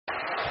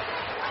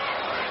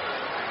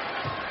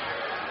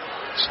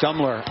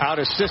Stumler out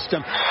of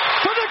system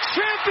for the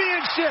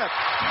championship.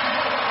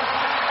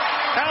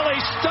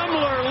 Allie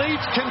Stumler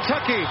leads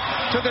Kentucky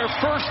to their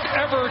first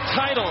ever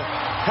title,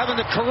 having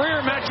the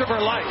career match of her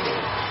life.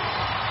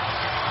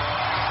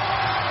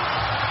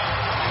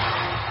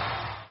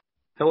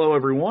 Hello,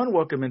 everyone.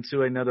 Welcome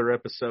into another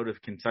episode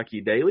of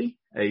Kentucky Daily,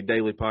 a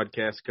daily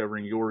podcast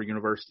covering your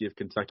University of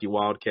Kentucky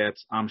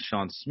Wildcats. I'm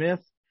Sean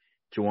Smith,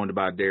 joined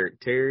by Derek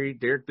Terry.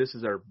 Derek, this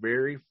is our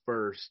very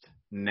first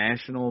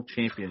national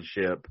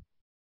championship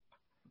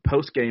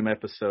post-game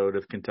episode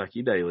of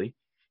Kentucky Daily.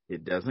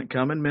 It doesn't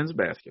come in men's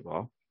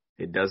basketball.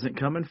 It doesn't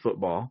come in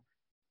football.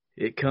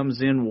 It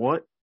comes in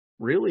what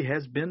really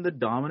has been the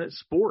dominant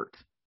sport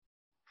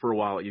for a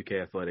while at UK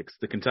Athletics.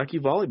 The Kentucky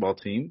volleyball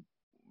team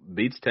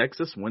beats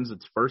Texas, wins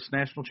its first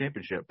national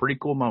championship. Pretty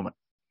cool moment.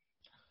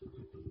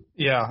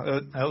 Yeah,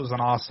 it was an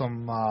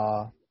awesome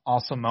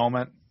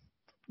moment,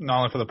 not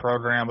only for the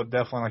program, but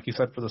definitely, like you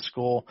said, for the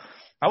school.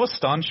 I was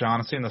stunned,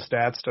 Sean, seeing the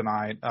stats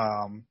tonight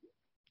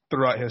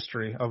throughout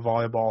history of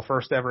volleyball.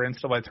 First ever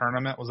NCAA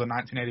tournament was in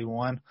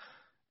 1981.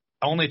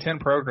 Only 10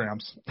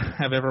 programs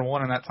have ever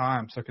won in that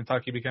time, so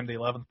Kentucky became the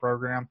 11th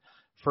program.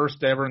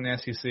 First ever in the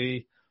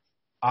SEC.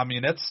 I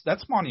mean,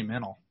 that's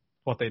monumental,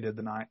 what they did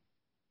tonight.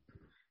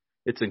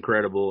 It's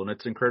incredible, and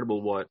it's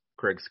incredible what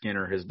Craig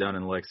Skinner has done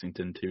in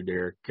Lexington too,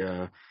 Derek.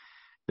 The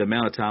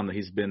amount of time that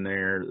he's been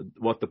there,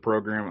 what the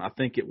program, I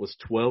think it was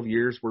 12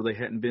 years where they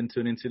hadn't been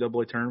to an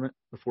NCAA tournament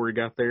before he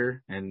got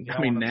there. And, yeah,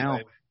 I mean, now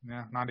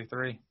 –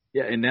 93.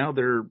 Yeah, and now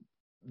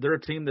they're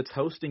a team that's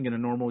hosting in a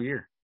normal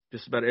year.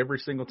 Just about every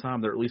single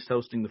time they're at least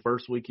hosting the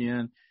first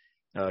weekend.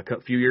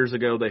 A few years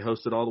ago, they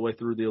hosted all the way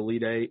through the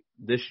Elite Eight.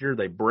 This year,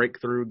 they break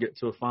through, get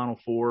to a Final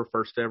Four,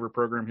 first ever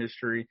program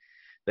history.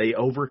 They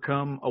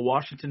overcome a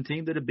Washington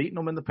team that had beaten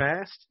them in the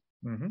past.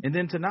 Mm-hmm. And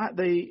then tonight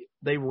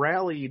they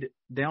rallied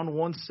down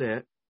one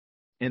set,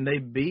 and they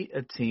beat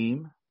a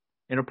team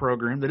in a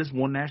program that has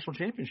won national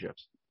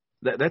championships.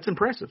 That's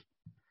impressive.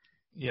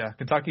 Yeah,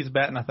 Kentucky's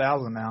batting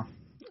 1,000 now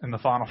in the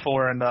Final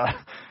Four and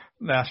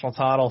national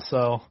title.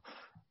 So,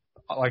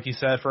 like you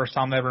said, first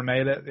time they ever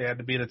made it, they had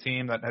to beat a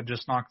team that had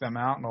just knocked them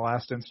out in the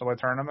last NCAA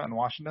tournament in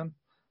Washington,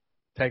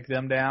 take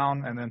them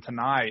down, and then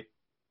tonight,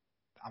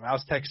 I mean, I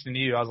was texting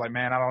you. I was like,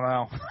 man, I don't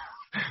know.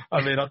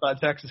 I mean, I thought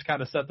Texas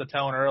kind of set the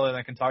tone early,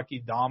 then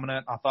Kentucky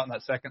dominant. I thought in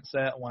that second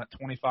set went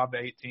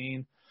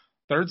 25-18.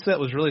 Third set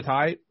was really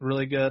tight,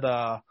 really good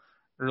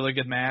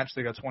match.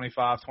 They got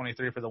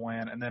 25-23 for the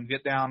win, and then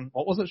get down.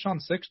 What was it, Sean?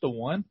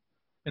 6-1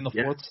 in the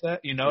fourth set.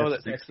 You know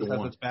that Texas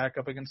has its back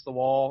up against the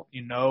wall.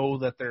 You know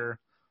that they're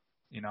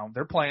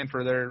playing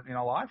for their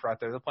life right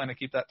there. They're playing to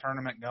keep that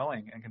tournament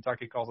going. And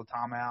Kentucky calls a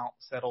timeout,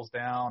 settles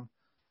down,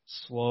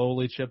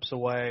 slowly chips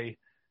away.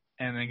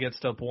 And then gets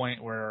to a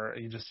point where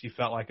you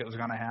felt like it was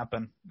going to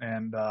happen.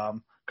 And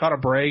caught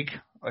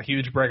a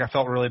huge break. I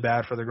felt really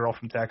bad for the girl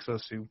from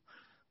Texas who,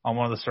 on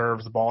one of the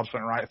serves, the ball just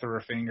went right through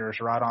her fingers,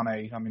 right on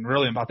I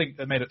think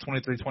it made it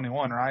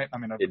 23-21, right? I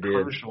mean, a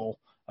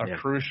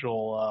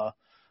crucial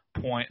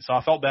point. So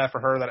I felt bad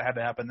for her that it had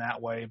to happen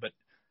that way. But,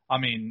 I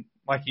mean,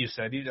 like you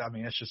said,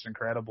 it's just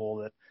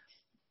incredible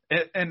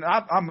that and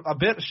I'm a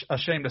bit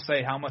ashamed to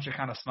say how much it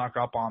kind of snuck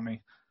up on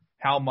me,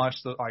 how much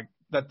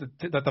that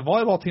the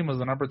volleyball team was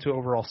the number 2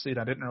 overall seed.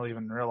 I didn't really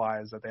even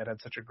realize that they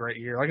had such a great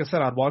year. Like I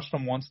said, I'd watched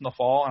them once in the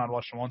fall and I'd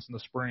watched them once in the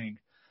spring.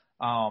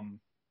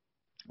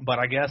 But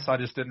I guess I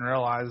just didn't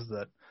realize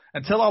that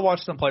until I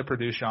watched them play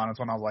Purdue, Sean, it's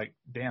when I was like,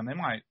 damn, they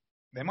might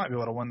be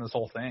able to win this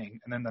whole thing.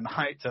 And then the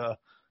night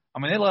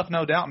they left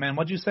no doubt, man.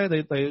 What'd you say?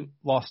 They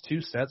lost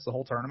 2 sets the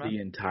whole tournament? The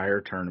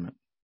entire tournament.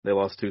 They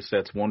lost 2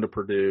 sets, one to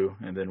Purdue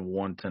and then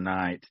one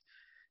tonight.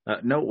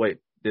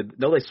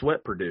 They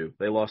swept Purdue.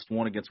 They lost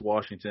one against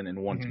Washington and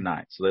one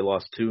tonight. So they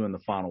lost 2 in the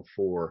Final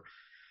Four.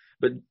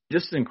 But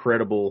just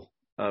incredible.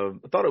 I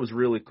thought it was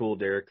really cool,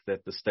 Derek,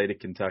 that the state of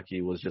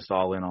Kentucky was just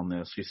all in on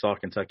this. You saw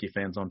Kentucky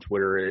fans on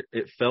Twitter.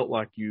 It felt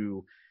like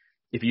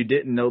if you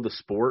didn't know the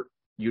sport,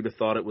 you'd have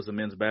thought it was a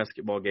men's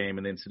basketball game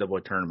in the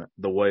NCAA tournament,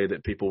 the way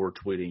that people were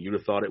tweeting. You'd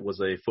have thought it was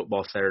a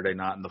football Saturday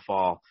night in the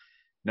fall.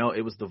 No,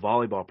 it was the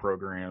volleyball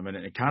program. And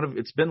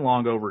it's been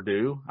long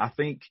overdue. I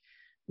think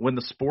when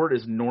the sport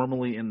is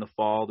normally in the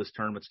fall, this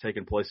tournament's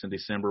taking place in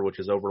December, which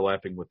is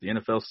overlapping with the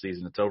NFL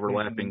season. It's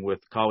overlapping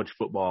with college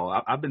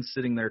football. I've been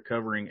sitting there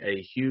covering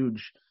a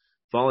huge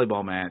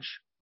volleyball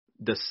match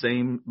the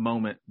same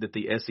moment that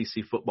the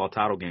SEC football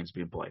title game's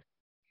being played.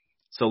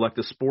 So, like,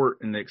 the sport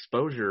and the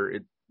exposure,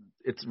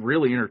 it's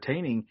really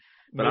entertaining,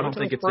 but I don't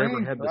think it's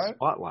ever had the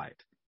spotlight.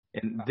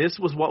 And this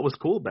was what was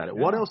cool about it.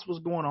 Yeah. What else was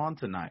going on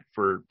tonight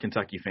for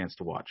Kentucky fans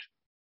to watch?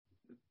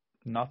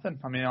 Nothing.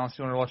 I mean, unless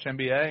you want to watch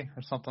NBA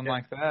or something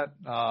like that.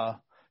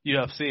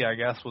 UFC, I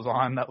guess, was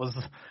on.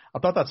 I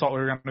thought that's what we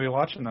were going to be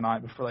watching tonight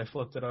before they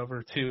flipped it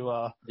over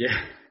to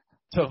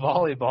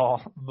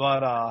volleyball.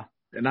 But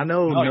and I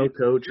know no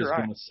coach is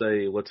going to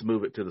say, let's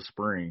move it to the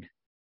spring,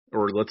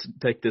 or let's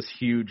take this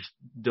huge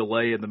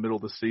delay in the middle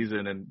of the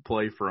season and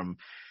play from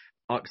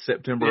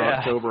September,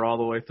 October, all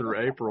the way through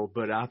April.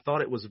 But I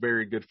thought it was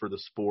very good for the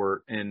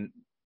sport, and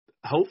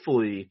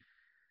hopefully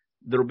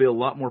there'll be a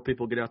lot more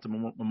people get out to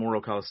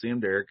Memorial Coliseum,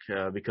 Derek,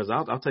 because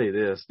I'll tell you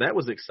this. That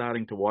was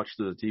exciting to watch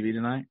through the TV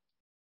tonight.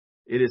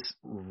 It is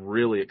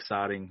really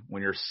exciting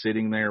when you're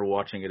sitting there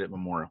watching it at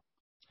Memorial.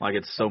 Like,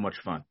 it's so much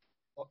fun.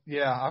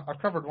 Yeah, I've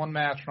covered one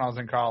match when I was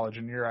in college,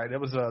 and you're right. It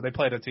was they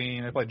played a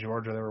team. They played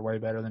Georgia. They were way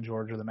better than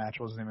Georgia. The match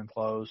wasn't even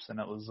close, and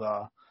it was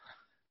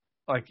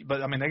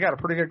but I mean, they got a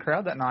pretty good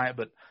crowd that night.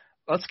 But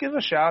let's give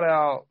a shout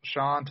out,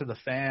 Sean, to the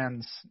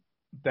fans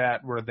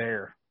that were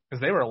there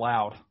because they were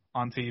loud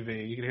on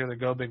TV. You could hear the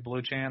 "Go Big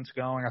Blue" chants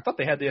going. I thought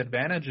they had the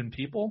advantage in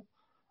people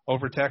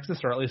over Texas,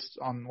 or at least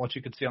on what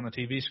you could see on the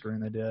TV screen.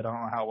 They did. I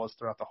don't know how it was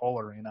throughout the whole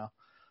arena,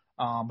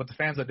 but the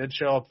fans that did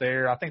show up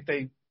there, I think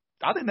they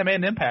made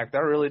an impact. I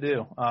really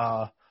do.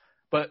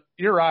 But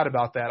you're right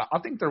about that. I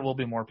think there will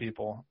be more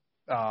people.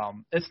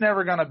 It's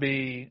never going to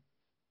be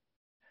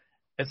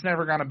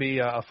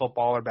a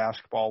football or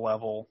basketball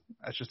level.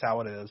 That's just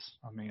how it is.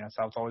 I mean, that's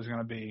how it's always going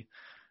to be.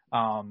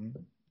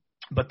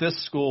 But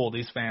this school,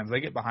 these fans,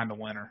 they get behind a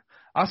winner.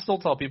 I still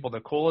tell people the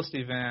coolest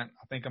event,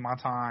 I think, in my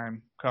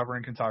time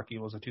covering Kentucky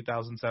was the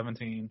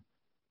 2017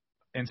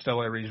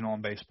 NCAA regional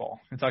in baseball.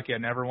 Kentucky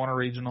had never won a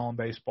regional in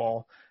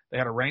baseball. They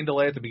had a rain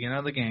delay at the beginning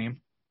of the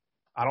game.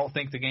 I don't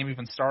think the game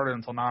even started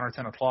until 9 or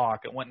 10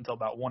 o'clock. It went until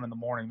about 1 in the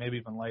morning, maybe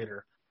even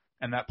later.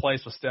 And that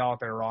place was still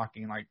out there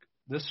rocking. Like,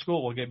 this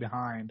school will get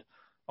behind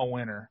a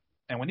winner.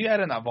 And when you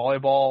add in that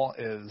volleyball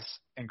is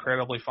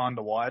incredibly fun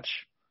to watch.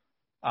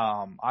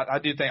 I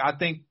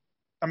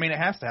mean, it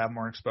has to have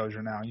more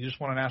exposure now. You just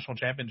won a national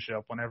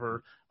championship.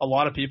 Whenever a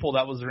lot of people,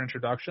 that was their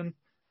introduction,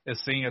 is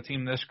seeing a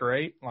team this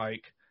great.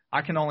 Like,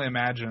 I can only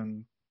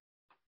imagine.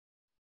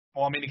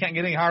 Well, I mean, you can't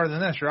get any higher than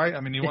this, right?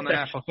 I mean, you won the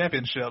national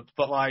championship.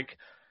 But, like,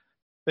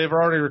 they've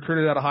already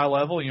recruited at a high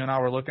level. You and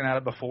I were looking at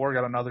it before.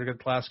 Got another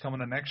good class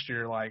coming in next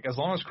year. Like, as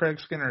long as Craig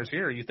Skinner is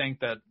here, you think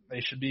that they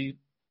should be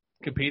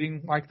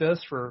competing like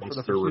this for the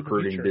What's their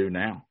recruiting do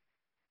now?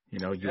 You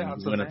know, you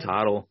win a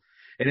title.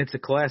 And it's a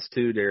class,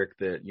 too, Derek,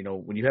 that, you know,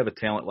 when you have a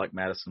talent like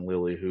Madison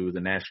Lilly, who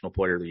the National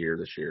Player of the Year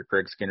this year,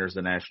 Craig Skinner's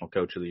the National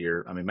Coach of the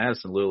Year. I mean,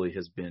 Madison Lilly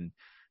has been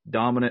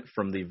dominant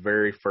from the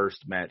very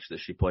first match that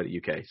she played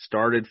at UK.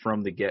 Started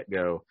from the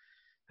get-go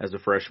as a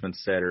freshman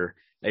setter.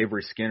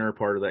 Avery Skinner,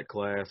 part of that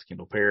class.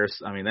 Kendall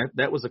Paris. I mean,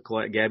 that was a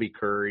class. Gabby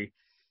Curry.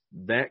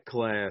 That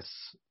class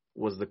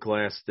was the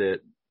class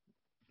that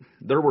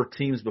there were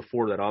teams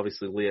before that.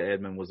 Obviously, Leah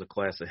Edmond was a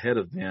class ahead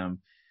of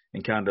them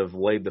and kind of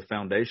laid the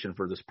foundation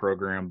for this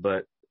program.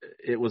 But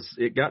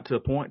it got to a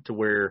point to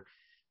where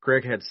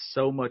Craig had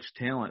so much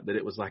talent that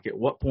it was like, at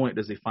what point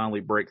does he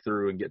finally break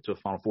through and get to a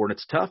Final Four? And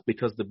it's tough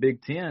because the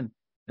Big Ten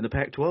and the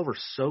Pac-12 are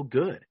so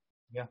good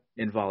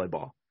in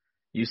volleyball.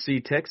 You see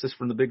Texas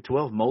from the Big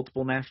 12,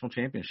 multiple national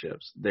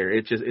championships there.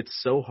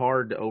 It's so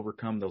hard to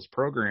overcome those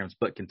programs,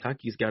 but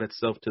Kentucky's got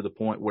itself to the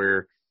point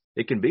where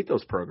it can beat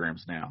those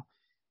programs now.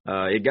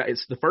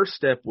 It's the first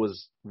step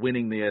was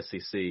winning the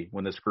SEC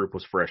when this group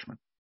was freshmen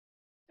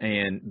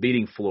and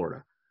beating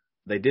Florida.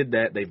 They did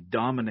that. They've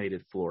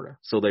dominated Florida.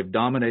 So they've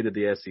dominated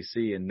the SEC,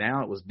 and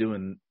now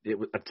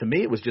to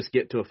me, it was just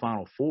get to a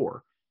Final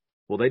Four.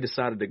 Well, they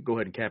decided to go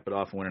ahead and cap it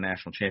off and win a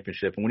national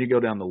championship. And when you go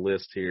down the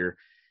list here,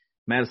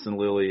 Madison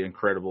Lilly,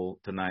 incredible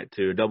tonight,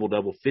 too.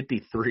 Double-double,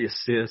 53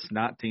 assists,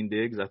 19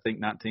 digs. I think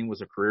 19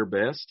 was a career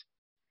best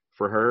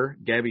for her.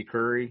 Gabby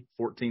Curry,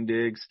 14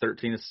 digs,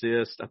 13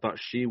 assists. I thought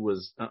she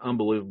was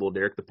unbelievable,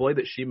 Derek. The play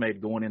that she made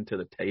going into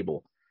the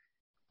table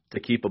to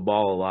keep a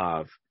ball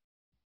alive,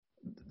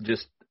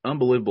 just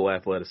unbelievable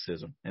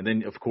athleticism. And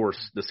then, of course,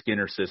 the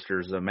Skinner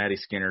sisters, Maddie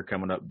Skinner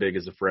coming up big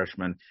as a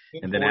freshman,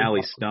 and then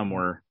Allie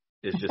Stumwer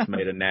has just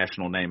made a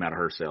national name out of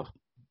herself.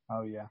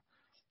 Oh, yeah.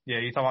 Yeah,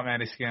 you talk about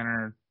Maddie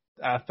Skinner.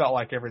 I felt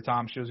like every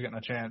time she was getting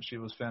a chance, she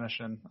was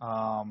finishing.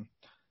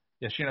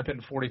 She ended up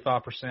hitting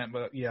 45%,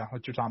 but,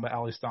 what you're talking about,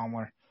 Allie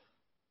Stumwer,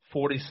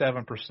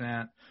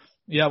 47%.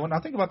 Yeah, when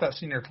I think about that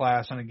senior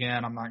class, and,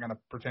 again, I'm not going to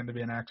pretend to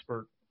be an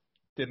expert,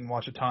 didn't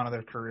watch a ton of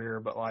their career,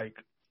 but, like,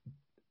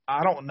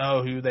 I don't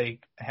know who they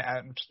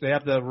have. They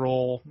have the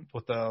rule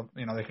with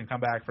they can come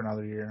back for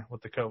another year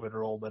with the COVID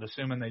rule, but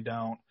assuming they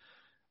don't,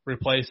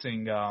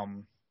 replacing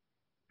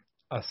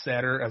a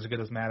setter as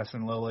good as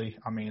Madison Lilly.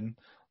 I mean,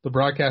 the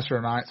broadcaster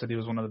tonight said he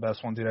was one of the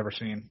best ones he'd ever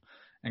seen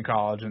in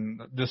college, and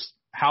just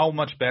how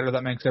much better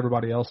that makes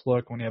everybody else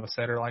look when you have a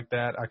setter like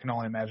that. I can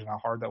only imagine how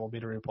hard that will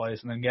be to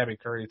replace. And then Gabby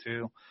Curry,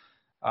 too.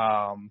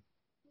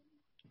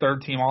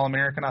 Third-team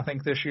All-American, I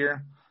think, this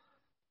year.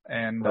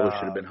 And probably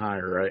should have been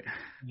higher, right?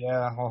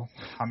 Yeah, well,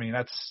 I mean,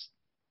 that's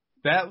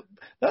what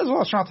I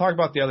was trying to talk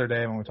about the other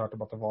day when we talked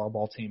about the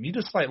volleyball team. You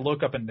just, like,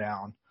 look up and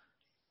down.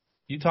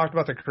 You talked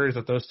about the careers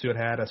that those two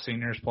had as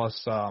seniors,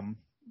 plus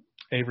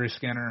Avery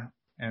Skinner,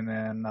 and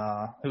then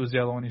who was the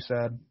other one you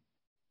said?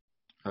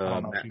 I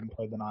don't know if you can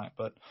play tonight,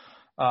 but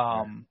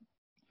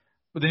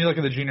then you look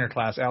at the junior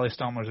class. Allie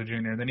Stumler's a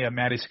junior. Then you have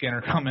Maddie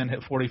Skinner come in,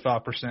 hit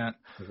 45%.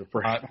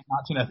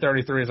 19 at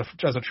 33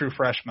 as a true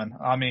freshman.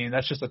 I mean,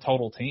 that's just a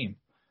total team.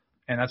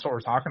 And that's what we're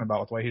talking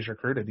about with the way he's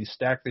recruited. He's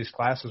stacked these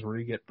classes where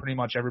you get pretty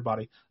much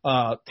everybody.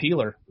 Azani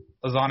Teeler,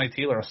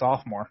 a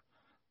sophomore,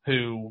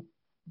 who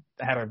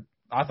had a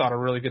I thought, a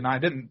really good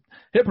night.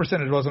 Hit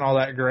percentage wasn't all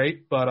that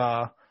great,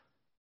 but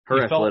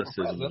her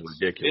athleticism was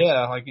ridiculous.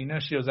 Yeah, like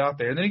she was out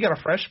there. And then you got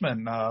a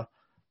freshman,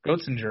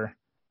 Gotzinger,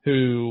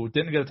 who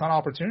didn't get a ton of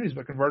opportunities,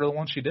 but converted the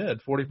one she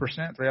did,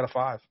 40%, 3 out of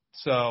 5.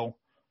 So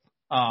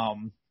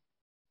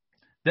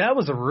that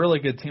was a really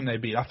good team they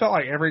beat. I felt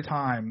like every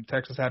time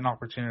Texas had an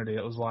opportunity,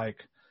 it was like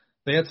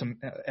they had some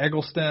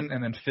Eggleston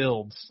and then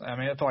Fields. I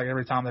mean, it felt like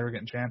every time they were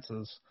getting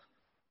chances,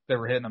 they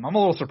were hitting them. I'm a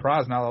little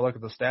surprised now that I look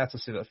at the stats to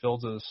see that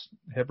Fields'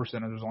 hit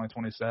percentage was only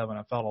 27.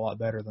 It felt a lot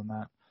better than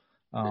that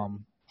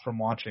from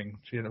watching.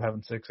 She ended up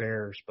having 6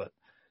 errors, but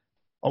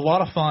a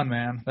lot of fun,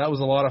 man. That was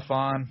a lot of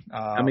fun.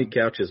 How many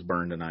couches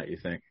burned tonight, you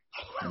think,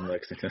 in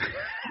Lexington?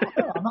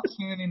 I'm not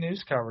seeing any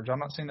news coverage. I'm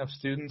not seeing if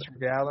students are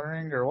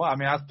gathering or what. I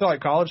mean, I feel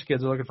like college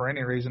kids are looking for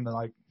any reason to,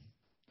 like,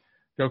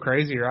 go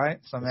crazy, right?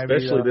 So maybe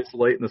especially this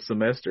late in the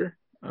semester.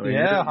 I mean,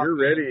 yeah, you're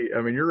ready.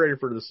 I mean, you're ready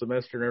for the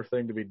semester and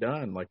everything to be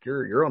done. Like,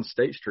 you're on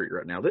State Street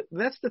right now.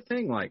 That's the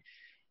thing. Like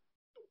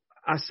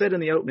I said in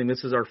the opening,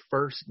 this is our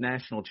first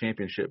national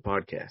championship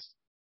podcast.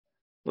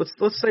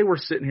 Let's say we're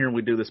sitting here and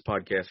we do this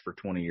podcast for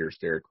 20 years,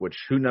 Derek, which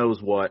who knows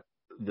what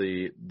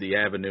the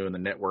avenue and the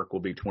network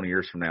will be 20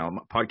 years from now.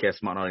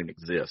 Podcast might not even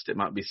exist. It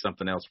might be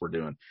something else we're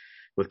doing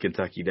with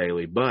Kentucky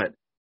Daily. But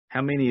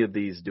how many of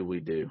these do we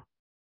do?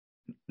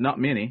 Not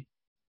many,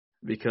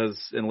 because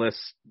unless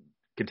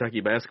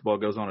Kentucky basketball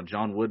goes on a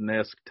John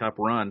Wooden-esque type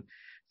run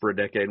for a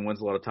decade and wins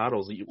a lot of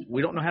titles,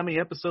 we don't know how many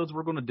episodes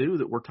we're going to do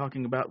that we're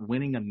talking about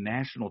winning a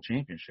national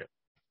championship.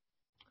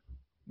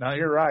 No,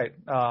 you're right.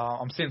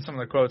 I'm seeing some of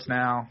the quotes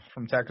now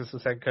from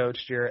Texas's head coach,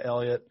 Jarrett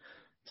Elliott.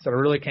 He said, I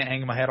really can't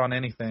hang my head on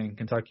anything.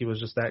 Kentucky was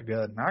just that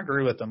good. And I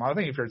agree with him. I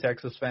think if you're a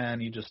Texas fan,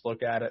 you just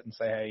look at it and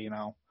say, hey,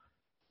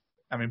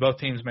 I mean, both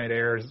teams made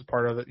errors. It's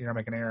part of it. You're going to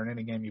make an error in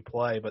any game you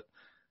play. But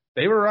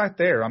they were right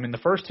there. I mean, the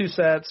first 2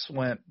 sets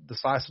went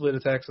decisively to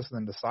Texas and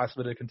then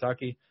decisively to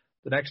Kentucky.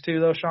 The next 2,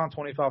 though, Sean,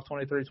 25-23,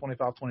 25-22.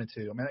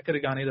 I mean, it could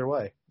have gone either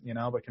way,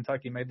 but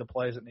Kentucky made the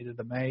plays it needed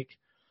to make.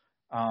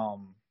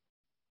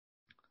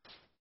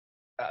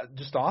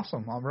 Just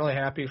awesome. I'm really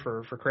happy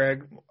for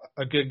Craig,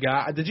 a good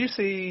guy. Did you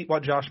see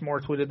what Josh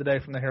Moore tweeted today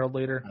from the Herald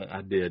Leader?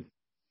 I did.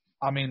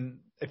 I mean,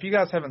 if you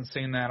guys haven't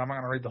seen that, I'm not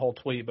going to read the whole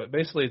tweet, but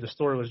basically the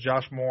story was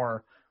Josh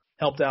Moore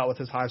helped out with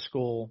his high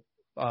school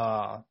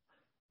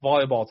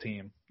volleyball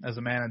team as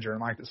a manager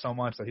and liked it so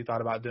much that he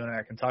thought about doing it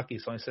at Kentucky,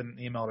 so he sent an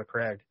email to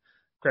Craig.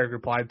 Craig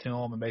replied to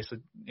him and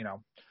basically,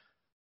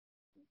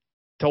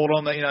 told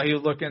him that, he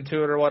would look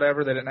into it or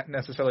whatever. They didn't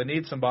necessarily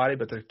need somebody,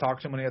 but they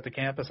talked to him when he at the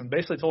campus and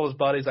basically told his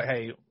buddies, like,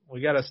 hey,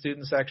 we got a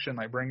student section,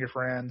 like, bring your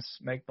friends,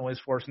 make noise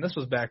for us. And this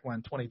was back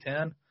when,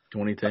 2010?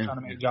 2010. I'm trying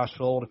to make Josh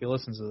feel old if he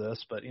listens to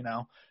this, but,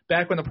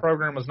 back when the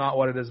program was not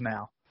what it is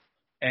now.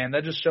 And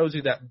that just shows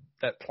you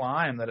that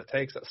climb that it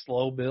takes, that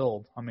slow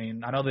build. I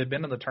mean, I know they've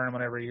been to the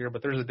tournament every year,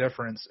 but there's a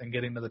difference in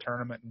getting to the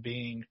tournament and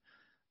being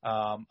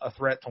a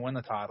threat to win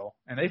the title.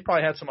 And they've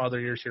probably had some other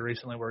years here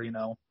recently where,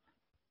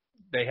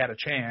 they had a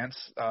chance,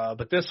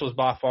 but this was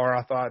by far,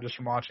 I thought, just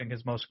from watching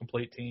his most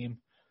complete team.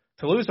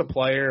 To lose a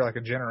player, like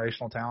a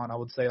generational talent, I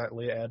would say like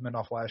Leah Edmond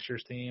off last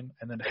year's team,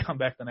 and then to come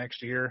back the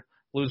next year,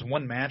 lose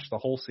 1 match the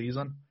whole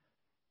season,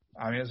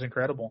 I mean, it's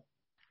incredible.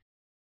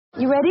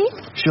 You ready?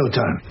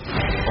 Showtime.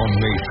 On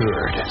May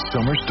 3rd,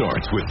 summer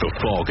starts with The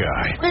Fall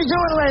Guy. What are you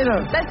doing later?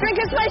 Let's drink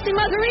a spicy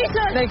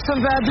margarita. Make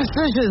some bad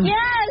decisions.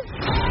 Yes!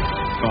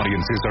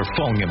 Audiences are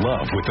falling in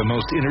love with the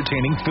most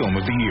entertaining film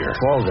of the year.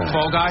 Fall Guy.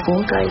 Fall Guy?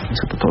 Fall Guy.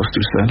 That's what the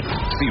poster said.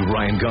 See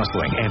Ryan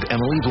Gosling and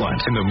Emily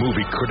Blunt in the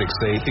movie critics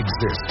say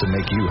exists to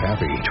make you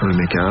happy. Trying to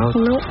make it out?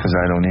 Nope. Because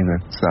I don't either.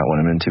 It's not what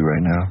I'm into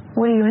right now.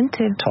 What are you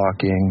into?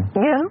 Talking.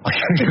 Yeah.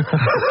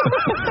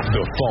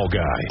 The Fall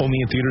Guy. Only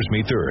in theaters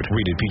May 3rd.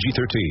 Rated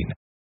PG-13.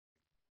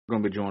 We're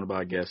going to be joined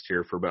by a guest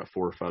here for about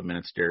 4 or 5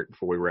 minutes, Derek,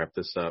 before we wrap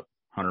this up.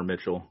 Hunter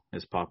Mitchell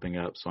is popping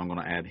up, so I'm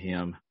going to add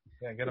him.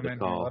 Yeah, get him in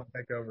here. Let him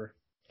take over.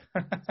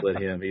 Let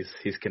him.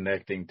 He's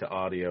connecting to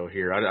audio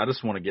here. I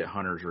just want to get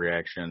Hunter's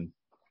reaction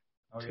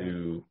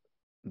to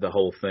the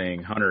whole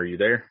thing. Hunter, are you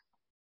there?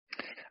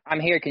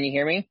 I'm here. Can you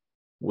hear me?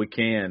 We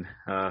can.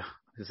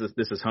 This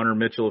is Hunter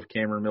Mitchell of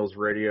Cameron Mills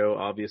Radio.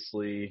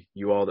 Obviously,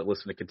 you all that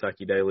listen to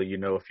Kentucky Daily,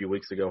 a few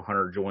weeks ago,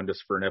 Hunter joined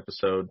us for an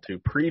episode to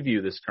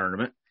preview this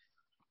tournament.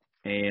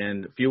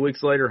 And a few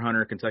weeks later,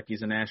 Hunter,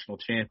 Kentucky's a national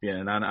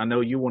champion. And I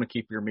know you want to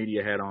keep your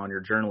media hat on, your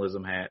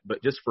journalism hat,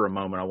 but just for a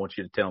moment, I want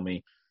you to tell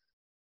me,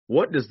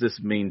 what does this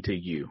mean to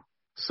you?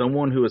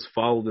 Someone who has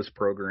followed this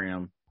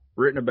program,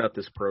 written about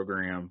this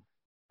program,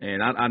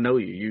 and I know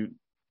you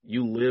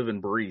live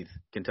and breathe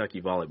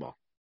Kentucky volleyball.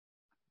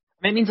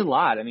 It means a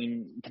lot. I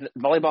mean,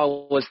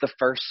 volleyball was the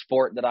first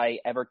sport that I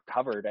ever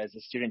covered as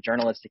a student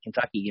journalist at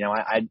Kentucky.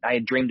 I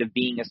had dreamed of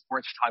being a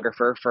sports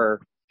photographer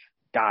for,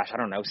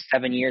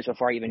 7 years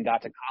before I even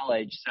got to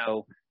college.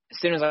 So as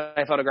soon as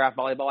I photographed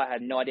volleyball, I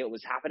had no idea what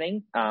was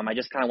happening. I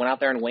just kind of went out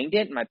there and winged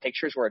it, and my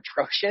pictures were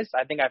atrocious.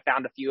 I think I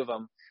found a few of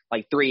them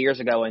like 3 years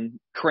ago and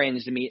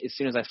cringed as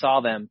soon as I saw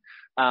them.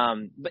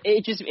 But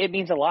it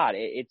means a lot.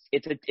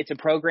 It's a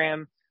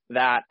program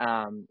that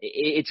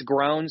it's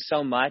grown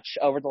so much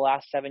over the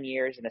last 7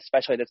 years, and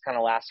especially this kind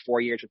of last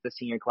 4 years with the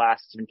senior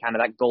class. It's been kind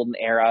of that golden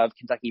era of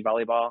Kentucky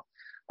volleyball.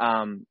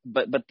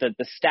 But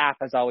the staff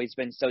has always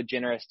been so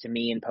generous to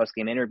me in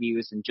post-game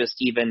interviews, and just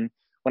even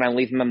when I'm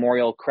leaving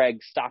Memorial, Craig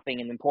stopping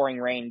in the pouring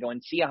rain,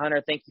 going, "See you,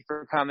 Hunter. Thank you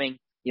for coming.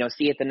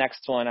 See you at the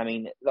next one." I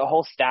mean, the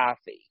whole staff,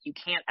 you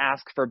can't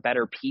ask for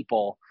better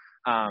people.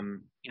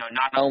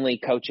 Not only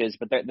coaches,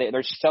 but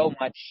there's so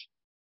much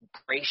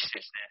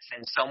graciousness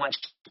and so much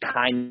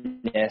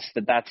kindness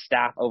that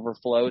staff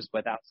overflows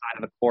with outside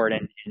of the court.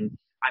 And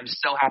I'm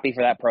so happy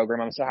for that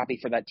program. I'm so happy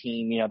for that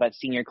team. That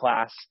senior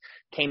class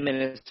came in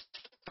as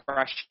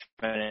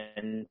freshmen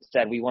and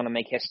said, we want to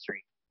make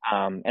history.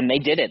 And they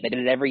did it. They did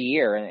it every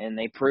year, and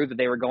they proved that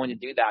they were going to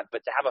do that.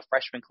 But to have a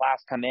freshman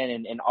class come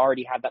in and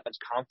already have that much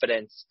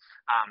confidence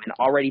and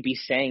already be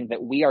saying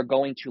that we are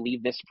going to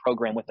leave this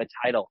program with a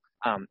title,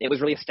 it was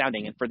really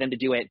astounding. And for them to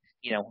do it,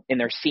 in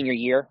their senior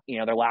year,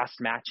 their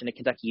last match in a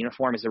Kentucky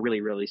uniform is a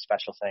really, really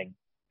special thing.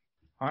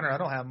 Hunter, I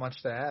don't have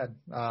much to add.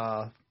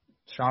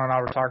 Sean and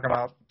I were talking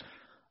about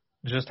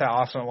just how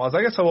awesome it was.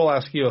 I guess I will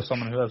ask you, as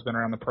someone who has been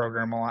around the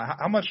program a lot,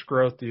 how much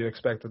growth do you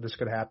expect that this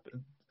could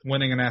happen?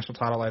 Winning a national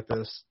title like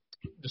this,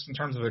 just in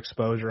terms of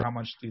exposure, how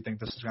much do you think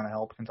this is going to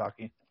help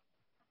Kentucky?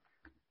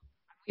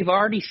 We've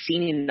already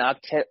seen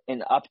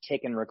an uptick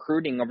in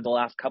recruiting over the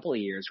last couple of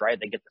years, right?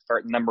 They get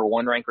the number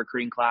 1 ranked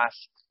recruiting class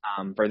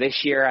for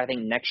this year. I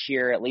think next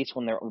year, at least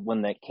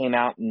when they came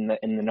out in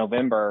the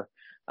November,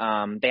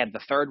 they had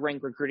the 3rd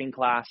ranked recruiting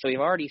class. So we've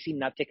already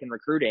seen an uptick in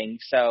recruiting.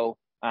 So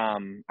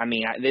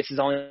this is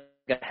only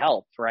going to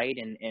help, right?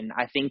 And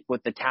I think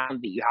with the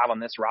talent that you have on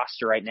this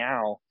roster right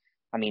now,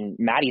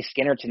 Maddie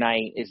Skinner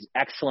tonight, is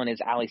excellent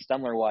as Allie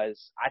Stumler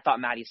was. I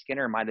thought Maddie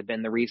Skinner might have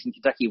been the reason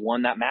Kentucky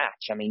won that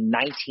match.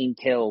 19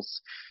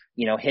 kills,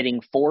 hitting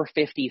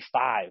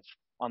 455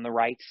 on the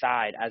right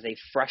side as a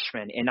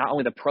freshman in not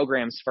only the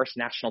program's first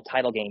national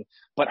title game,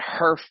 but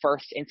her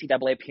first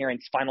NCAA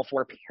appearance, Final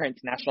Four appearance,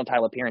 national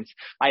title appearance.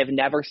 I have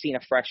never seen a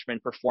freshman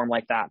perform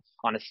like that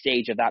on a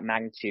stage of that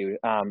magnitude,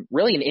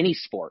 really in any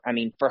sport.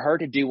 For her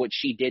to do what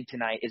she did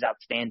tonight is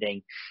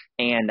outstanding.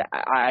 And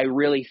I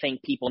really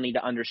think people need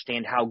to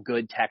understand how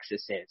good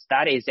Texas is.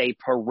 That is a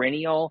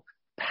perennial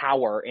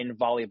power in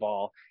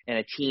volleyball and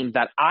a team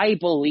that I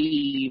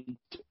believe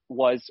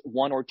was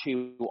 1 or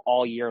 2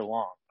 all year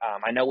long.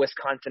 I know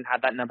Wisconsin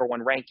had that number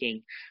 1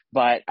 ranking,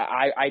 but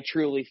I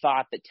truly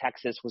thought that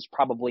Texas was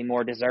probably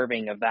more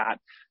deserving of that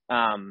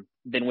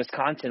than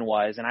Wisconsin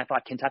was. And I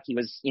thought Kentucky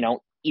was,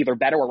 either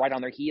better or right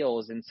on their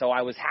heels. And so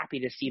I was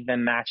happy to see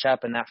them match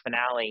up in that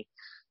finale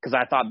because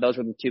I thought those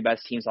were the 2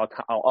 best teams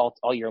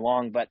all year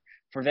long. But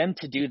for them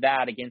to do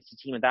that against a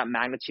team of that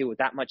magnitude, with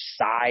that much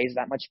size,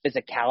 that much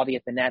physicality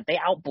at the net, they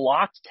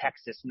outblocked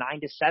Texas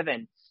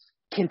 9-7.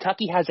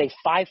 Kentucky has a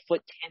 5'10"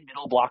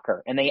 middle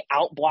blocker, and they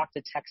outblocked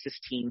the Texas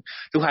team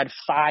who had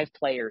 5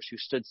 players who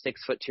stood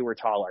 6'2" or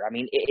taller.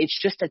 It's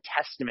just a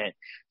testament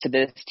to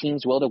this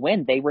team's will to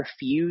win. They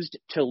refused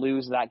to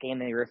lose that game.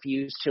 They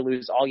refused to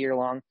lose all year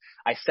long.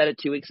 I said it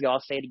 2 weeks ago. I'll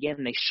say it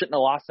again. They shouldn't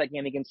have lost that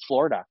game against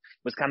Florida.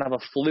 It was kind of a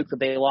fluke that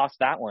they lost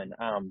that one.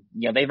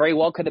 They very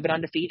well could have been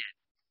undefeated.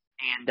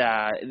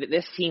 And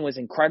this team was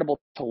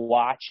incredible to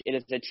watch. It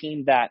is a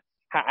team that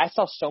I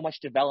saw so much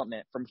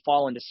development from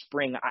fall into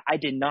spring. I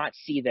did not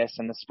see this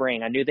in the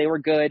spring. I knew they were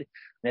good,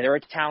 they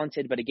were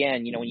talented, but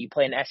again, when you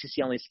play an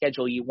SEC-only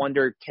schedule, you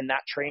wonder, can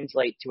that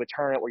translate to a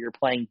tournament where you're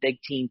playing big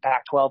team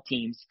Pac-12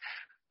 teams,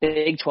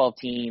 Big 12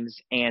 teams,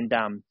 and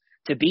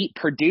to beat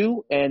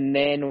Purdue and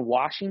then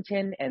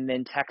Washington and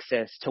then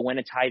Texas to win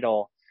a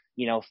title,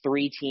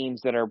 3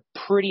 teams that are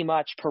pretty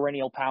much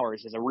perennial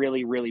powers is a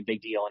really, really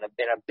big deal and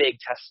a big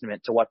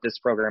testament to what this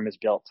program has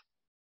built.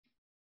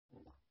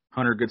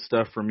 Hunter, good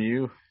stuff from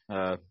you.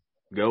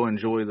 Go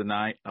enjoy the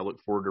night. I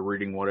look forward to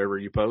reading whatever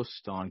you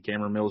post on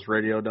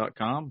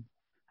CameronMillsRadio.com.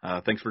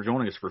 Thanks for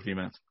joining us for a few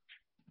minutes.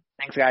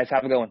 Thanks, guys.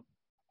 Have a good one.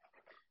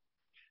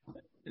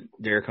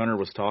 Derek, Hunter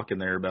was talking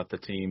there about the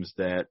teams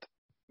that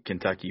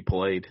Kentucky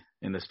played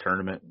in this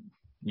tournament.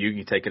 You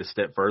can take it a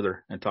step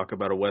further and talk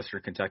about a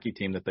Western Kentucky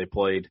team that they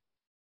played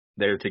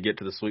there to get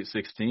to the Sweet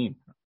 16.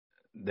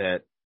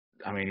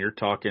 You're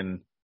talking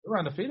 – they were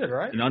undefeated,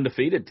 right? An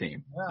undefeated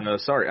team. Yeah.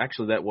 Sorry,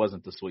 actually, that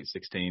wasn't the Sweet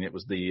 16. It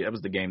was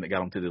the game that got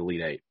them to the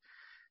Elite 8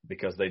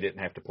 because they didn't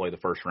have to play the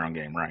first round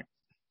game, right?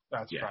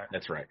 That's right.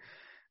 That's right.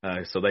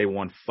 So they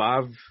won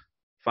five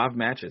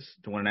matches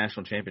to win a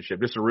national championship.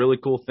 Just a really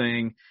cool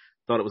thing.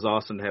 Thought it was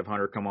awesome to have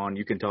Hunter come on.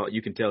 You can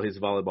tell his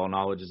volleyball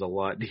knowledge is a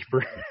lot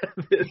deeper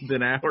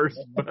than ours,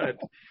 but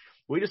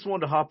we just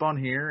wanted to hop on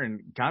here and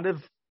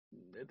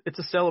it's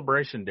a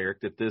celebration,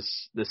 Derek, that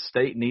this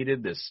state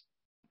needed, this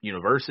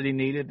university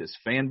needed, this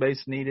fan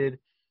base needed.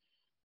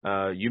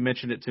 You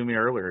mentioned it to me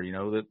earlier,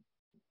 that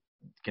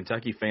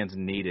Kentucky fans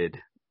needed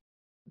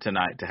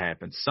tonight to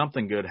happen.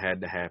 Something good had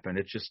to happen.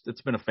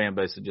 It's been a fan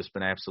base that just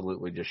been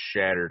absolutely just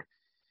shattered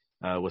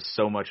with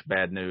so much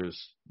bad news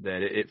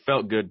that it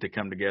felt good to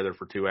come together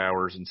for 2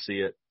 hours and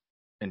see it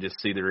and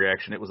just see the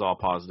reaction. It was all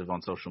positive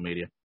on social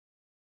media.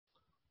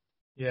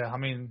 Yeah,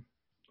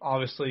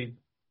 obviously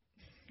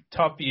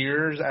tough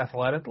years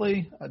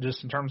athletically,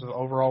 just in terms of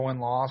overall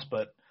win-loss,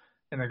 but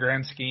in the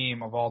grand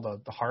scheme of all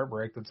the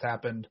heartbreak that's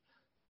happened,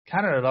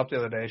 counted it up the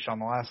other day, Sean,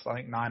 the last, I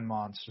think, 9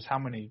 months, just how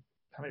many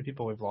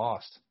people we've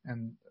lost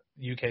in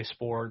UK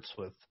sports,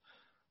 with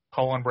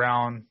Colin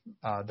Brown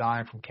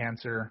dying from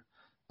cancer,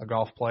 a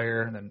golf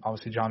player, and then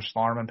obviously John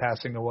Schlarman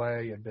passing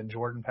away, and Ben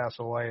Jordan passed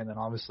away, and then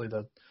obviously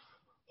the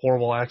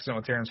horrible accident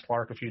with Terrence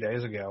Clark a few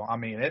days ago. I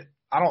mean,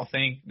 I don't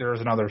think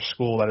there's another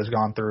school that has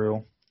gone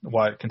through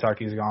what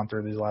Kentucky's gone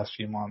through these last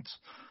few months.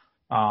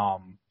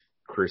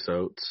 Chris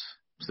Oates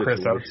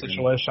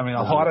situation. I mean,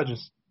 a lot of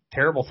just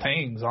terrible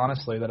things,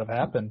 honestly, that have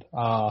happened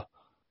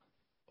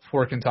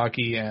for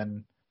Kentucky.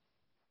 And,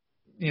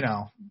 you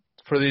know,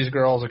 for these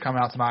girls to come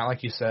out tonight,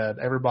 like you said,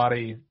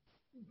 everybody,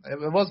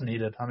 it was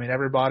needed. I mean,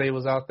 everybody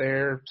was out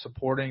there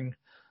supporting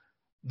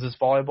this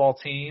volleyball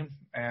team.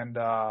 And,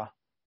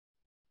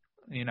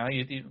 you know,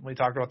 we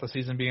talked about the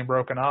season being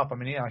broken up. I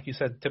mean, yeah, like you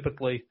said,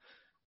 typically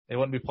they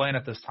wouldn't be playing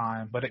at this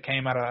time, but it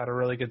came at a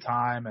really good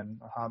time.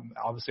 And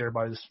obviously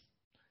everybody's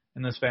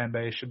in this fan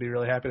base should be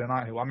really happy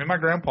tonight. I mean, my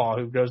grandpa,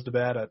 who goes to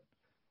bed at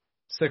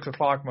 6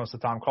 o'clock most of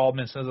the time, called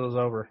me as soon as it was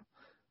over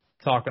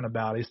talking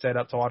about it. He stayed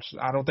up to watch.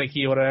 I don't think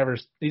he would have ever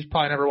 – he's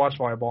probably never watched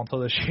volleyball until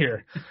this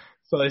year.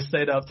 So they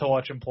stayed up to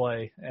watch him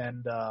play,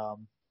 and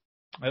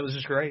it was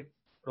just great.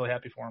 Really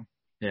happy for him.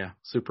 Yeah,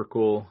 super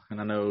cool.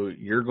 And I know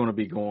you're going to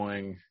be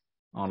going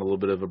on a little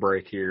bit of a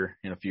break here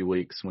in a few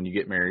weeks when you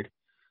get married,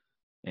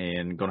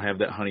 and going to have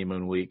that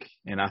honeymoon week.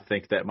 And I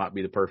think that might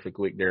be the perfect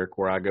week, Derek,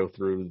 where I go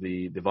through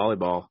the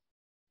volleyball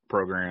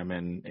program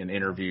and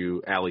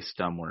interview Allie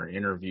Stumler,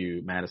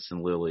 interview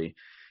Madison Lilly,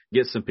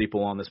 get some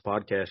people on this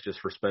podcast just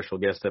for special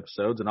guest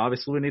episodes. And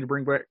obviously we need to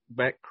bring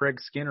back Craig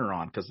Skinner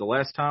on, because the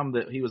last time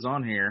that he was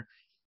on here,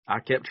 I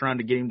kept trying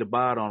to get him to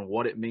bite on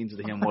what it means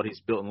to him, what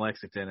he's built in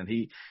Lexington.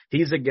 And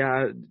he's a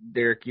guy,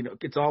 Derek, you know,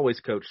 it's always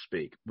coach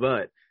speak,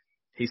 but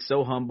he's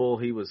so humble.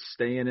 He was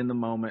staying in the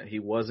moment. He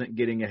wasn't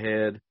getting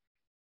ahead.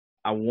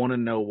 I want to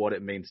know what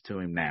it means to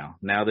him now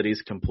that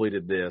he's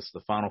completed this,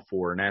 the Final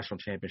Four, national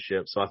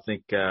championship. So I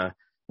think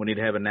we need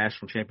to have a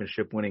national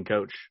championship winning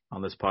coach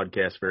on this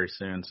podcast very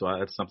soon. So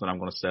that's something I'm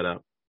going to set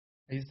up.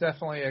 He's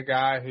definitely a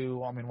guy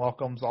who, I mean,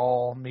 welcomes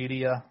all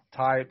media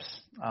types.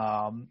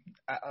 I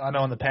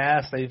know in the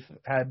past they've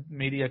had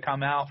media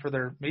come out for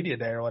their media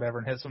day or whatever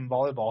and hit some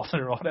volleyballs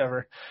or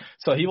whatever.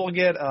 So he will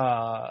get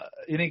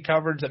any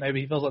coverage that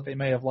maybe he feels like they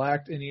may have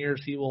lacked in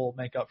years. He will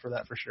make up for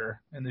that for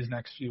sure in these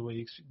next few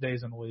weeks,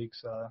 days and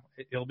weeks.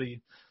 He'll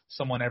be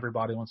someone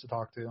everybody wants to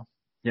talk to.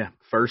 Yeah,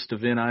 first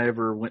event I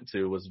ever went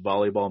to was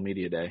Volleyball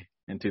Media Day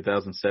in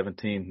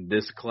 2017.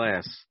 This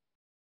class,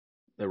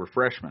 they were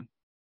freshmen.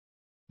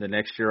 The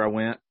next year I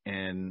went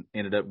and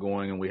ended up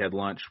going, and we had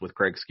lunch with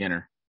Craig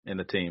Skinner and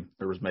the team.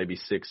 There was maybe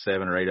 6,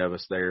 7, or 8 of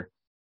us there,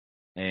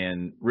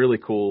 and really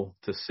cool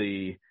to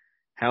see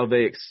how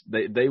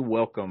they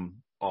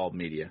welcome all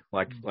media.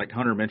 Like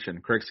Hunter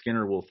mentioned, Craig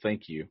Skinner will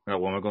thank you.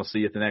 Well, I'm going to see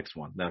you at the next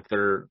one.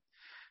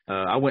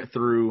 I went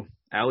through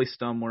Allie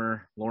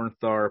Stumler, Lauren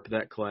Tharp,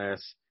 that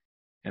class,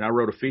 and I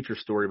wrote a feature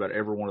story about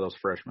every one of those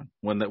freshmen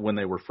when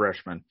they were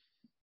freshmen,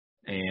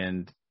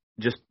 and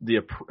just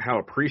how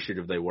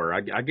appreciative they were.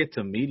 I get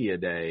to media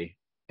day,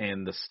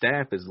 and the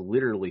staff is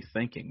literally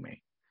thanking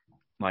me.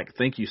 Like,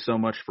 thank you so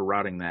much for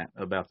writing that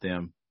about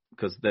them,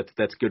 because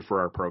that's good for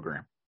our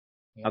program.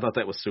 Yeah. I thought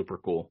that was super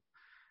cool.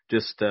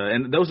 Just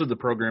and those are the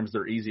programs that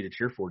are easy to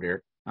cheer for,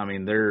 Derek. I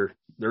mean, they're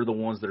the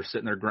ones that are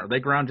sitting there. They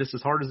grind just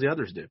as hard as the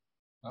others do.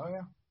 Oh,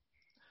 yeah.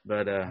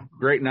 But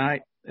great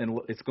night, and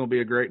it's going to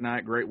be a great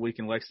night, great week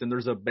in Lexington.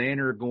 There's a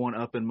banner going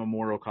up in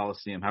Memorial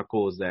Coliseum. How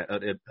cool is that?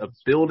 A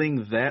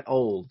building that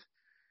old,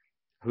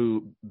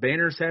 who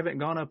banners haven't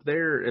gone up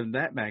there in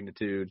that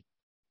magnitude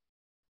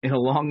in a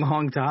long,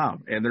 long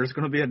time. And there's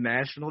going to be a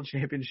national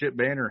championship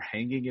banner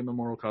hanging in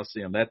Memorial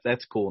Coliseum.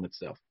 That's cool in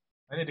itself.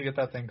 I need to get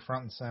that thing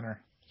front and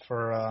center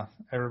for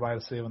everybody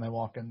to see when they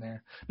walk in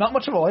there. Not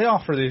much of a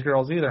layoff for these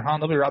girls either, huh?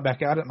 They'll be right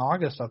back at it in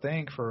August, I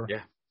think, for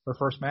their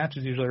first match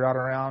is usually right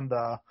around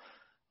I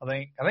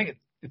think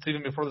it's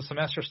even before the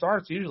semester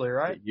starts usually,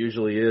 right? It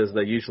usually is.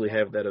 They usually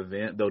have that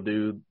event.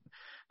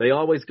 They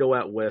always go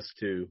out west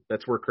too.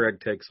 That's where Craig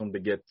takes them to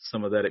get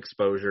some of that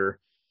exposure.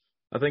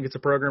 I think it's a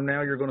program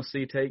now you're going to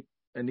see take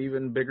an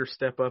even bigger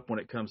step up when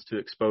it comes to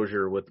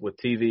exposure with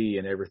TV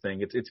and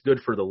everything. It's good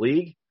for the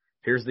league.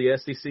 Here's the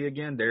SEC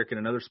again. Derek, in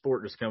another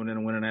sport, just coming in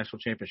and win a national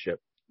championship.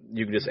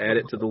 You can just add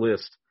it to the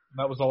list.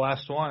 That was the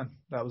last one.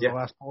 That was the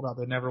last holdout.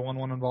 They never won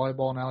one in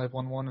volleyball. Now they've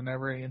won one in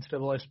every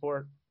NCAA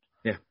sport.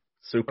 Yeah,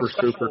 super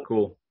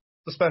cool.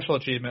 It's a special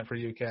achievement for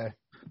UK.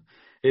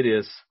 It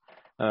is.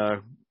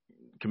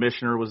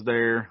 Commissioner was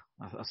there.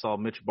 I saw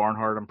Mitch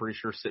Barnhart, I'm pretty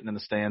sure, sitting in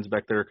the stands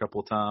back there a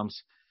couple of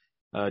times.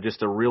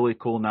 Just a really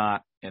cool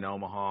night in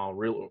Omaha.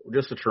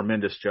 Just a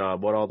tremendous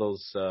job. What all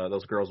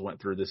those girls went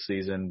through this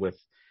season with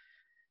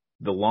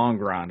the long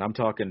grind. I'm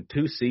talking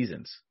 2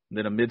 seasons,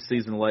 then a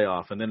mid-season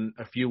layoff, and then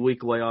a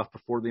few-week layoff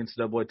before the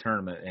NCAA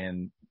tournament,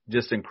 and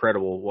just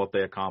incredible what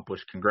they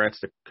accomplished. Congrats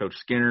to Coach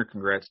Skinner.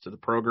 Congrats to the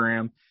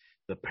program.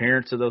 the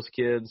parents of those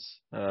kids.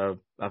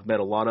 I've met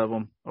a lot of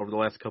them over the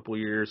last couple of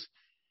years.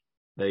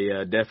 They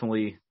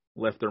definitely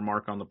left their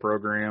mark on the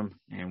program,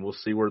 and we'll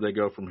see where they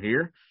go from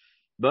here.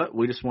 But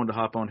we just wanted to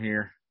hop on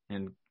here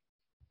and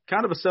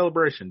kind of a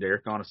celebration,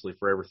 Derek, honestly,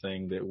 for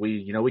everything that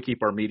we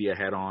keep our media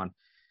hat on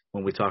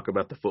when we talk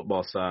about the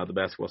football side, the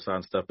basketball side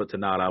and stuff. But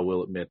tonight I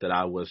will admit that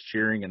I was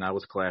cheering and I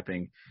was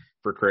clapping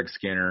for Craig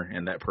Skinner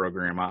and that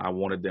program. I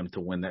wanted them to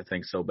win that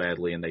thing so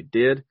badly, and they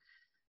did.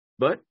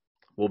 But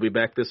we'll be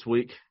back this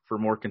week for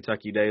more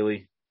Kentucky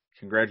Daily.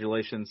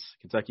 Congratulations,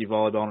 Kentucky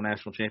Volleyball on a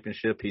national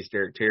championship. He's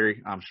Derek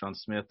Terry. I'm Sean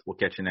Smith. We'll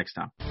catch you next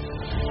time.